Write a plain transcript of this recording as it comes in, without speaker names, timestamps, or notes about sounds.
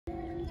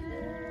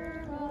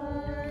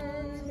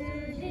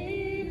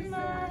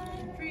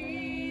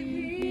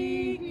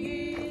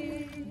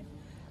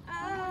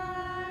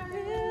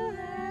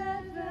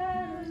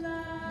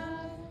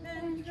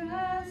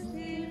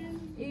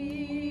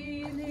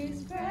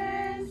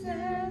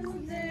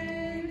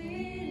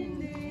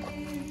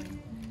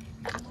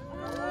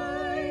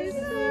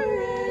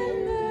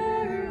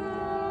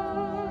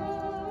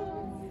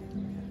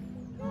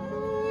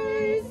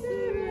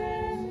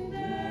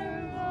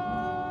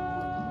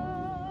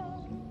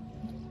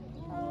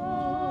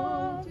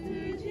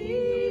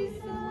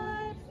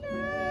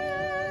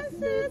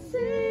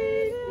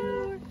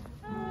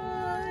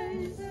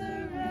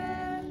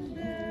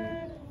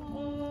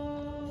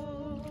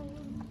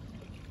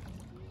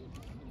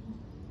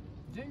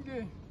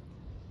Jingi,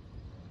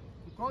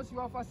 because you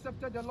have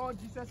accepted the Lord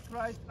Jesus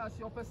Christ as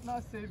your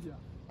personal Savior,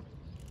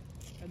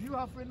 and you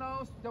have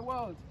renounced the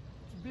world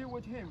to be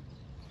with Him,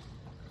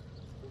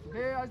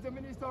 today as the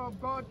minister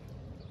of God,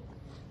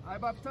 I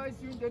baptize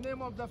you in the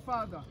name of the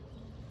Father,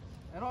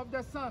 and of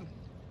the Son,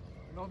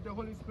 and of the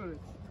Holy Spirit.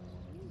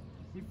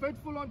 Be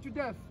faithful unto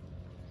death,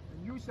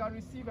 and you shall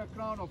receive a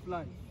crown of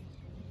life.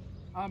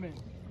 Amen.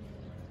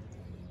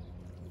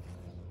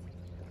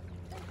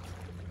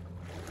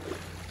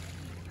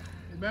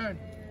 Amen.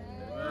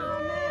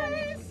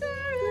 I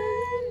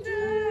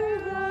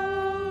surrender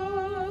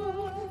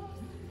all.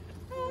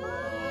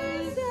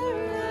 I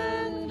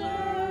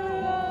surrender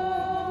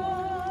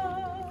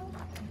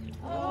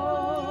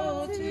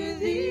all to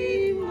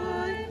Thee,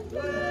 my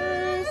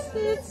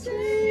blessed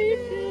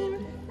Savior.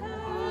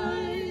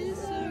 I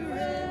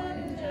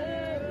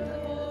surrender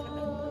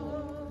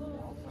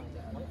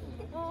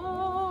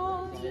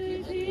all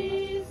to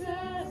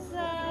Jesus.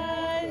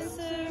 I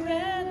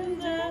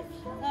surrender.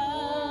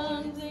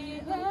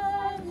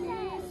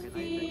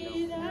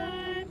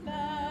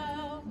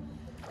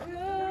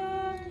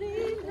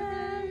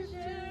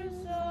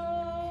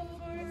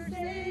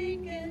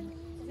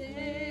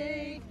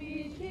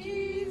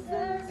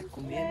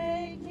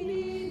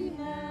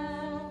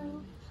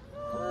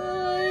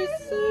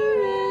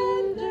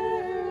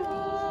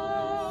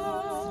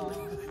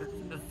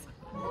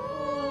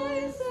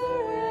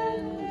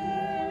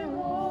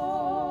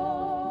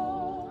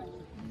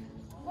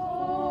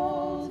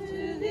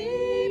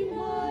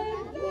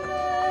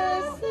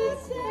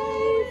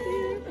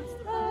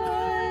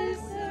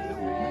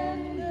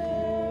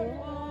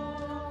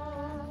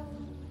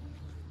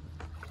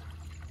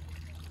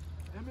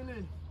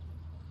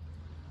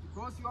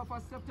 Because you have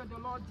accepted the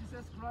Lord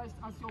Jesus Christ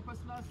as your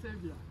personal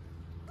Savior,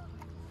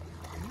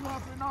 and you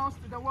have renounced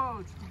the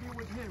world to be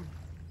with Him,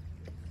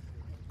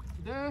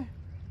 today,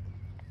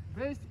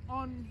 based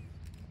on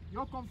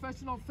your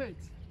confession of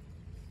faith,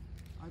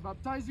 I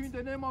baptize you in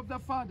the name of the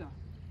Father,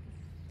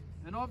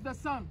 and of the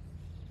Son,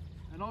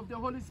 and of the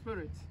Holy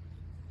Spirit.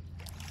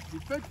 Be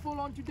faithful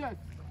unto death,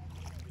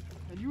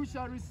 and you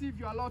shall receive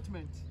your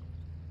allotment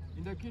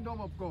in the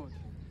kingdom of God.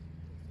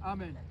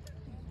 Amen.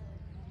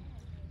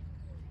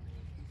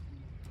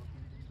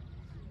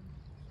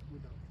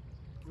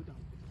 Go down.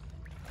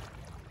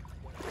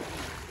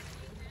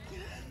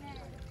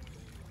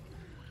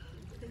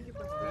 Thank you,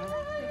 Pastor.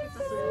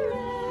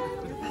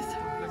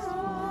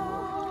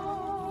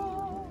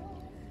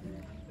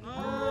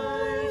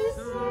 I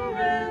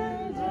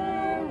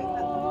surrender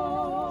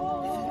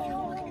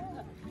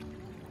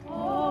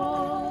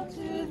all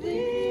to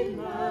Thee,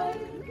 my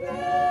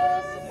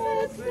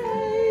blessed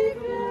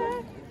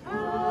Savior.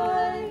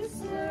 I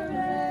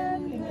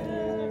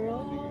surrender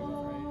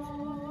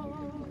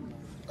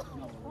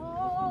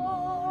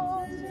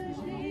all to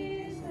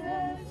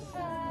Jesus. I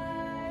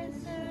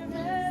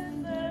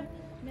surrender,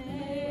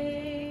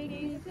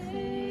 making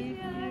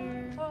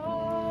Savior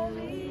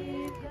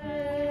holy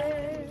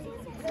praise.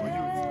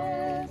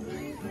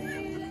 Blessed be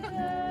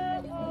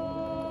the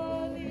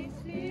Holy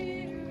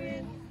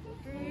Spirit,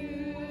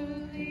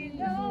 truly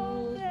know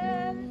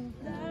that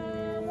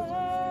Thou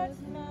art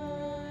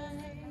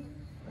mine.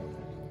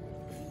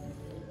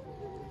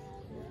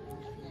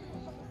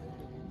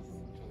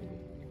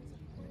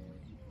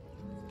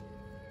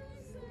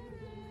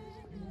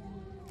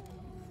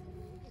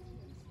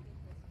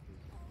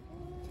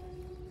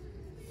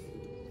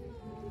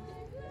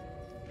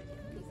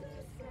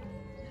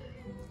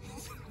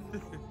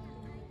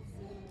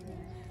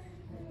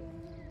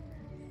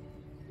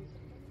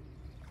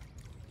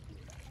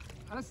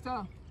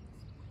 Esther,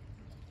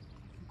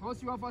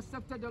 because you have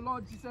accepted the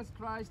Lord Jesus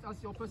Christ as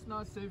your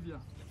personal Savior,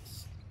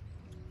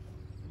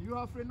 and you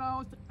have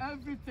renounced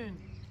everything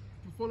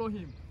to follow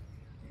Him,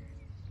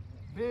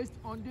 based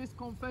on this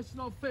confession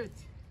of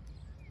faith,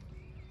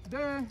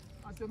 today,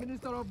 as a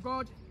minister of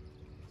God,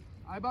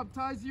 I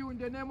baptize you in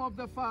the name of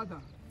the Father,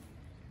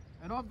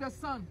 and of the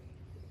Son,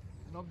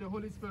 and of the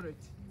Holy Spirit.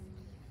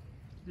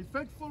 Be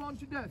faithful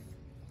unto death,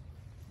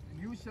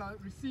 and you shall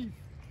receive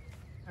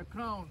a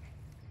crown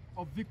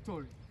of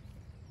victory.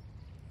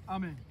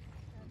 Amen.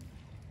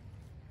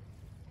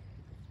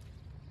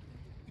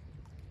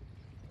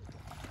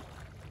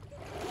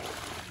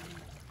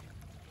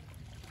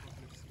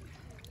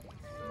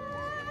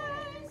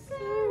 I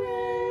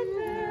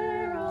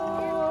surrender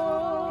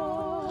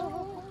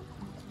all.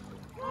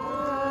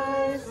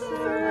 I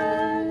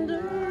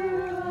surrender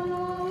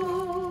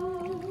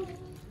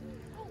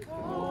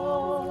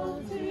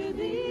all to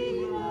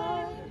Thee,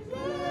 my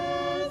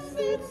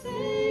blessed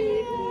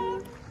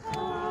Savior.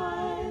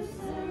 I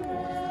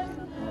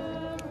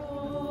surrender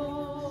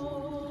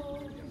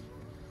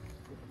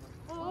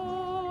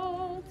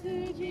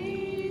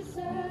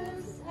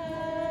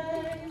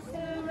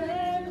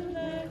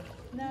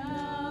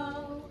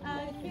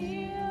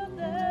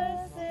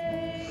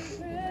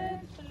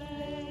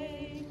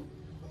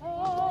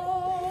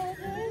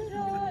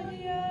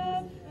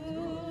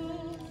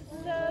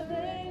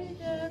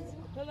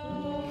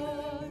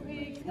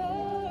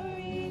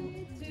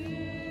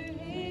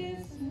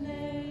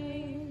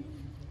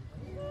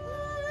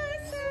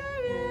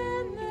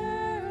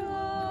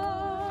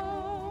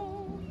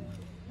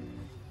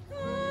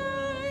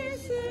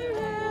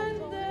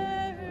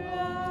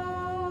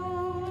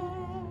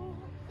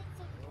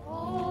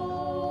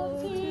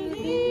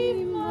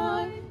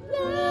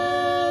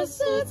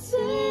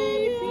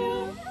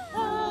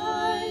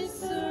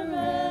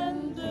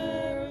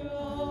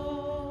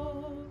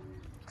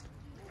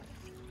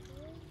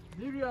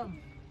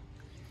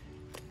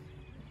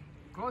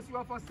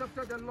have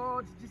accepted the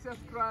Lord Jesus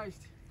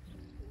Christ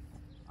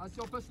as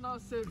your personal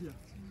Savior,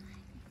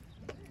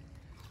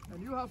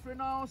 and you have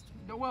renounced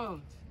the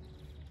world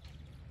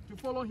to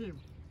follow Him,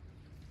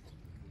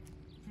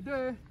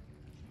 today,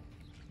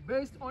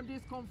 based on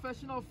this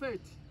confession of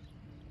faith,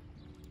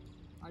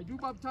 I do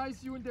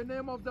baptize you in the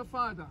name of the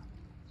Father,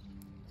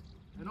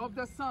 and of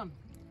the Son,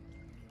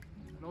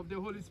 and of the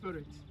Holy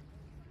Spirit.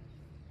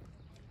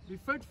 Be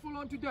faithful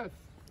unto death.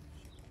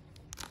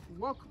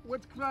 Walk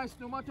with Christ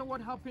no matter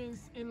what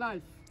happens in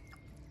life,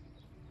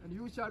 and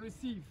you shall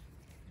receive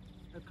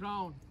a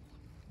crown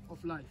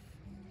of life.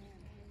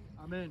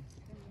 Amen.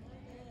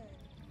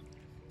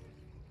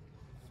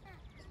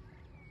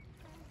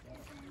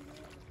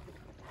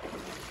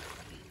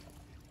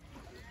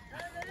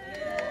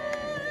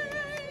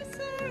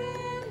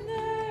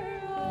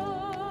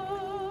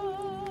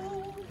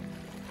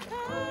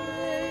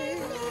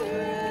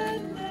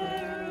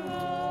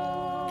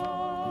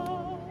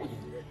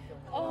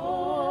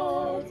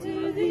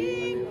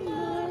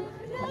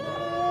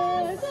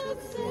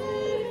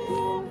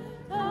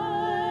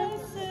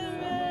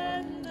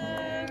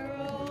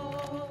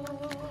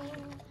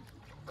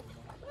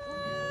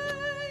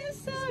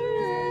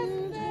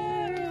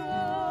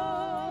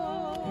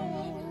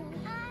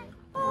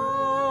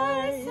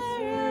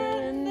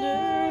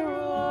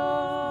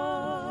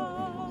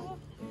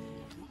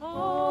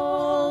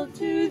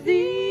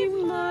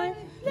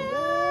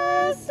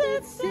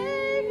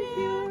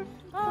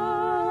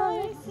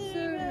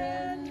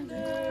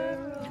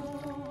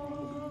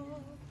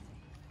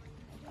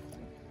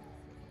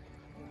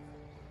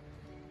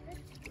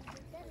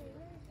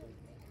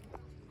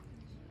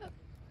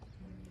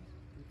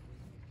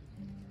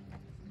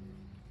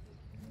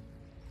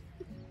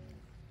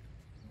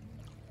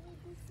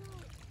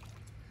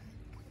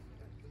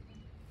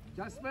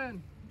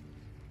 Jasmine,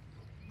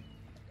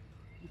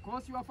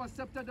 because you have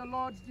accepted the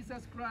Lord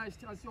Jesus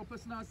Christ as your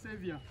personal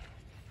Savior,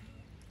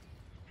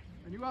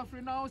 and you have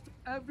renounced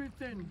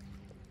everything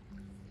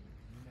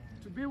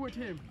to be with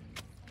Him,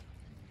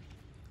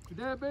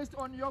 today, based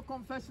on your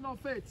confession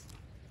of faith,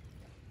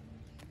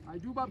 I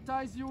do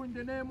baptize you in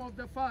the name of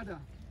the Father,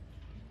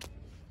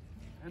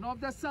 and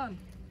of the Son,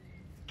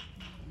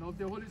 and of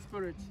the Holy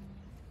Spirit.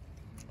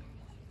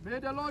 May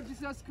the Lord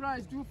Jesus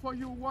Christ do for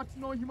you what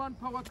no human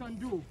power can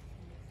do.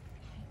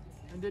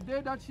 And the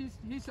day that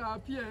he shall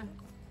appear,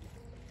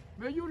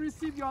 may you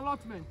receive your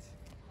allotment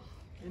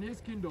in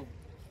His kingdom.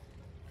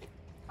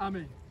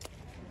 Amen.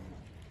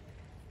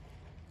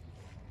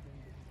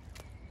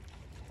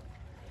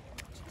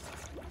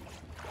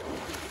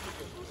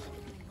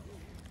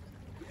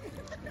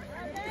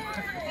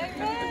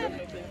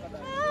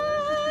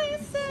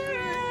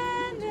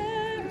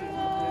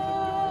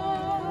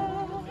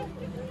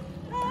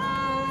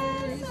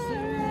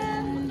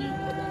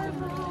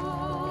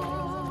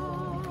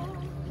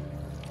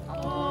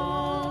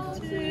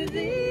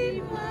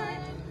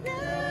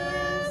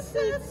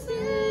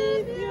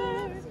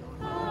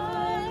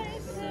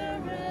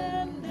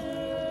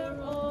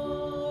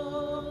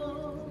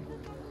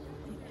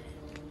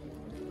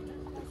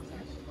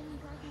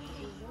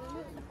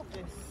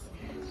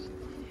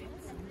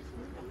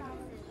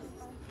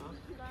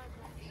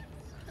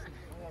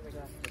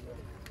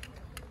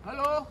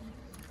 Hello?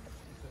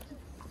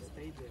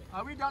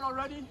 Are we done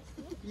already?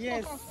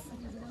 Yes.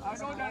 I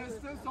know there is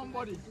still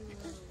somebody.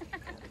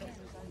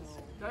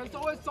 There is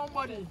always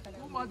somebody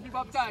who must be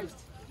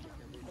baptized.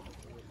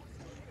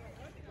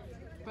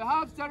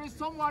 Perhaps there is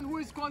someone who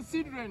is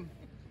considering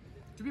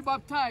to be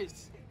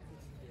baptized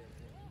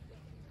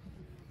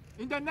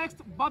in the next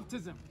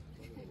baptism.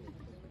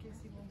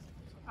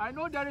 I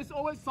know there is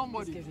always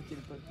somebody.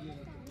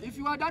 If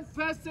you are that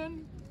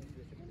person,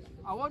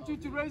 I want you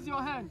to raise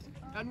your hand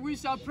and we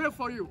shall pray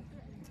for you.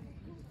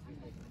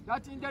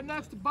 That in the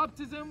next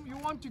baptism, you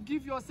want to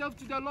give yourself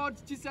to the Lord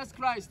Jesus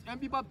Christ and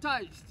be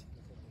baptized.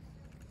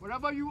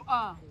 Wherever you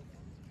are,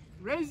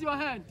 raise your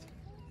hand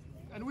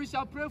and we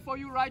shall pray for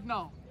you right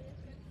now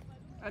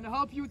and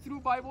help you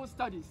through Bible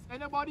studies.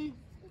 Anybody?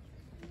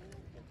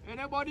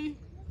 Anybody?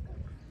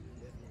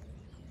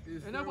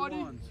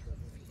 Anybody?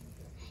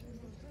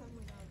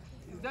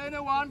 Is there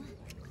anyone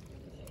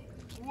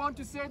who want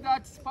to say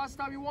that,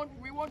 Pastor, we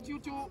want you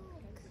to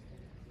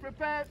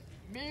prepare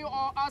me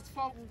or us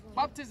for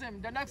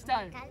baptism the next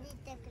time?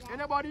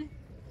 Anybody?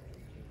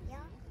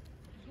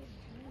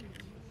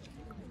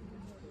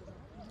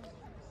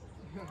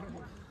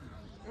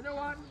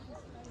 Anyone?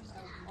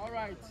 All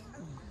right.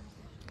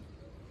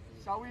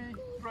 Shall we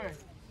pray?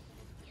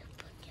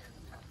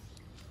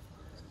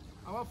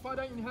 Our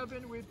Father in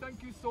heaven, we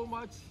thank you so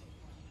much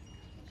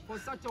for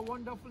such a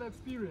wonderful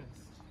experience.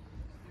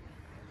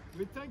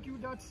 We thank you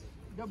that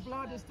the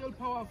blood is still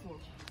powerful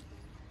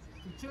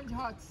to change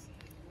hearts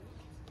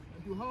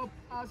and to help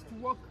us to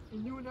walk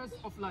in newness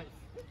of life.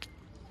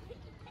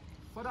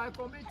 Father, I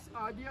commit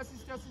our dear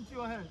sisters into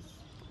your hands,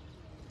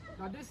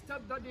 that this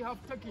step that they have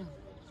taken,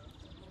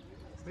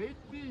 may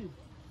it be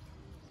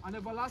an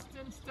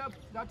everlasting step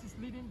that is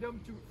leading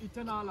them to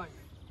eternal life.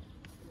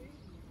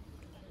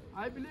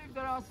 I believe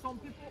there are some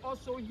people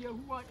also here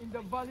who are in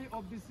the valley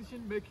of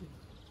decision making.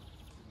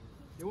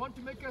 They want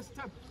to make a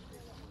step,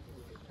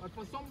 but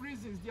for some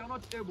reasons they are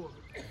not able.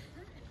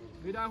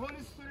 May the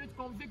Holy Spirit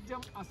convict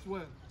them as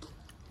well.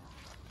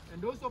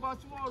 And those of us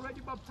who are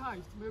already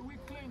baptized, may we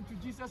cling to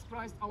Jesus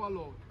Christ our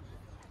Lord.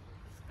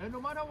 And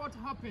no matter what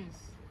happens,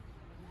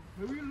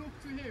 may we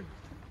look to Him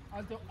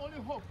as the only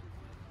hope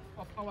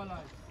of our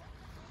lives.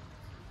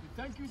 We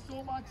thank you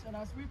so much, and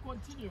as we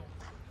continue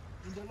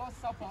in the Lord's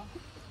Supper,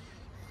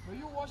 may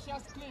you wash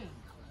us clean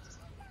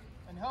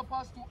and help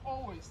us to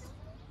always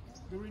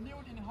be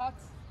renewed in heart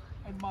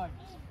and mind.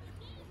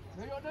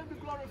 May your name be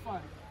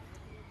glorified,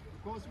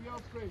 because we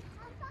have prayed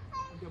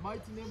in the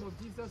mighty name of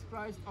Jesus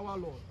Christ our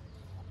Lord.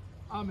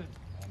 Amen.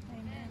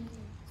 Amen.